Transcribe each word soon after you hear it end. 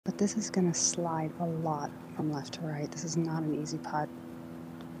This is going to slide a lot from left to right. This is not an easy putt.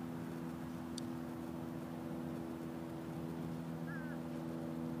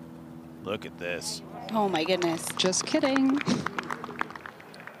 Look at this. Oh my goodness. Just kidding.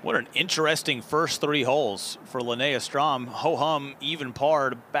 What an interesting first 3 holes for Linnea Strom. Ho-hum even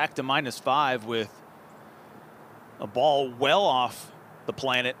parred back to -5 with a ball well off the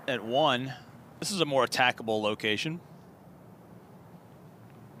planet at 1. This is a more attackable location.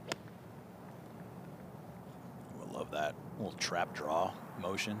 I love that little trap draw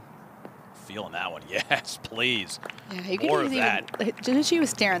motion. Feeling that one. Yes, please. Yeah, you more can of that. She was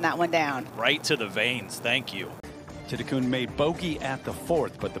staring that one down. Right to the veins. Thank you. Tidekun made bogey at the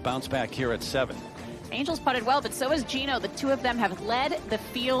 4th, but the bounce back here at 7. Angels putted well, but so has Gino. The two of them have led the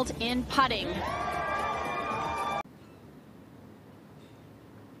field in putting.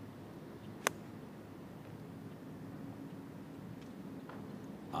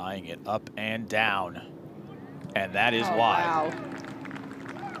 Eyeing it up and down. And that is why. Wow.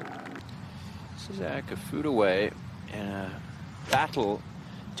 Suzac a foot away in a battle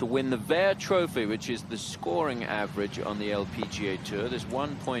to win the Vare Trophy, which is the scoring average on the LPGA Tour. There's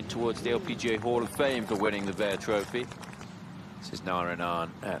 1 point towards the LPGA Hall of Fame for winning the Vare Trophy. This is Narayanan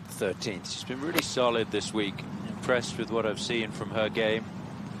at 13th. She's been really solid this week. Impressed with what I've seen from her game.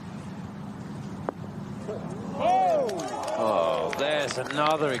 Oh, there's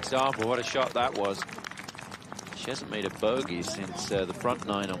another example. What a shot that was. She hasn't made a bogey since the front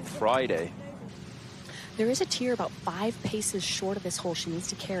 9 on Friday. There is a tier about 5 paces short of this hole she needs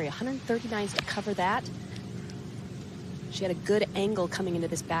to carry. 139s to cover that. She had a good angle coming into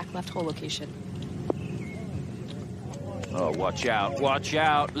this back left hole location. Oh, watch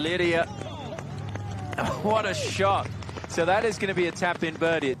out, Lydia. What a shot. So that is going to be a tap-in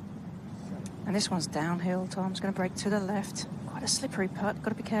birdie. And this one's downhill. Tom's going to break to the left. Quite a slippery putt. Got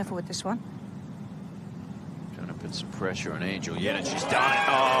to be careful with this one. Trying to put some pressure on Angel. Yeah, and she's done it.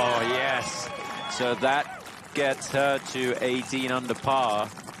 Oh, yes. So that gets her to 18 under par.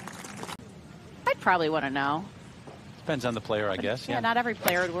 I'd probably want to know. Depends on the player, I guess. Yeah, not every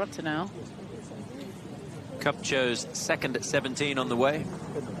player would want to know. Kupcho's second at 17 on the way.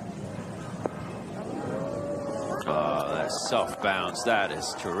 Oh, that's soft bounce. That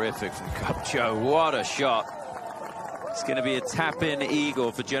is terrific from Kupcho. What a shot. It's going to be a tap-in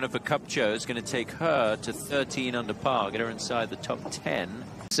eagle for Jennifer Kupcho. It's going to take her to 13 under par, get her inside the top 10.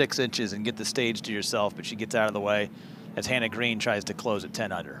 6 inches and get the stage to yourself, but she gets out of the way as Hannah Green tries to close at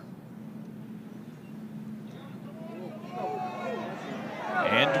 10 under.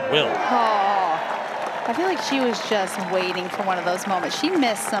 And will. Oh, I feel like she was just waiting for one of those moments. She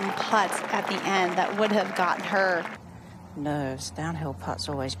missed some putts at the end that would have gotten her. Nerves. Downhill putts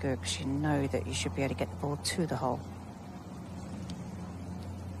always good because you know that you should be able to get the ball to the hole.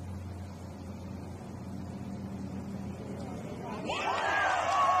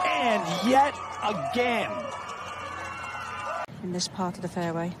 And yet again. In this part of the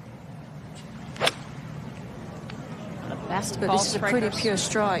fairway. The best But ball this is a pretty strikers. pure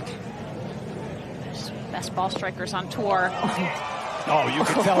strike. Best ball strikers on tour. Oh, you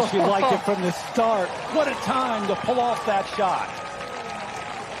can tell she liked it from the start. What a time to pull off that shot.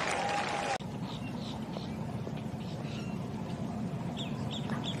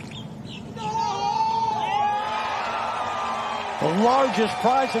 The largest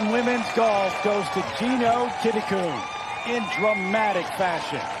prize in women's golf goes to Gino Tidekun in dramatic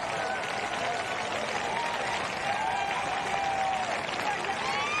fashion.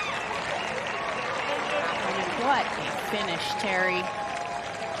 What a finish, Terry.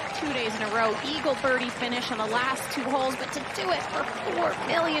 2 days in a row, eagle birdie finish on the last 2 holes, but to do it for $4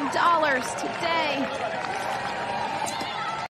 million today.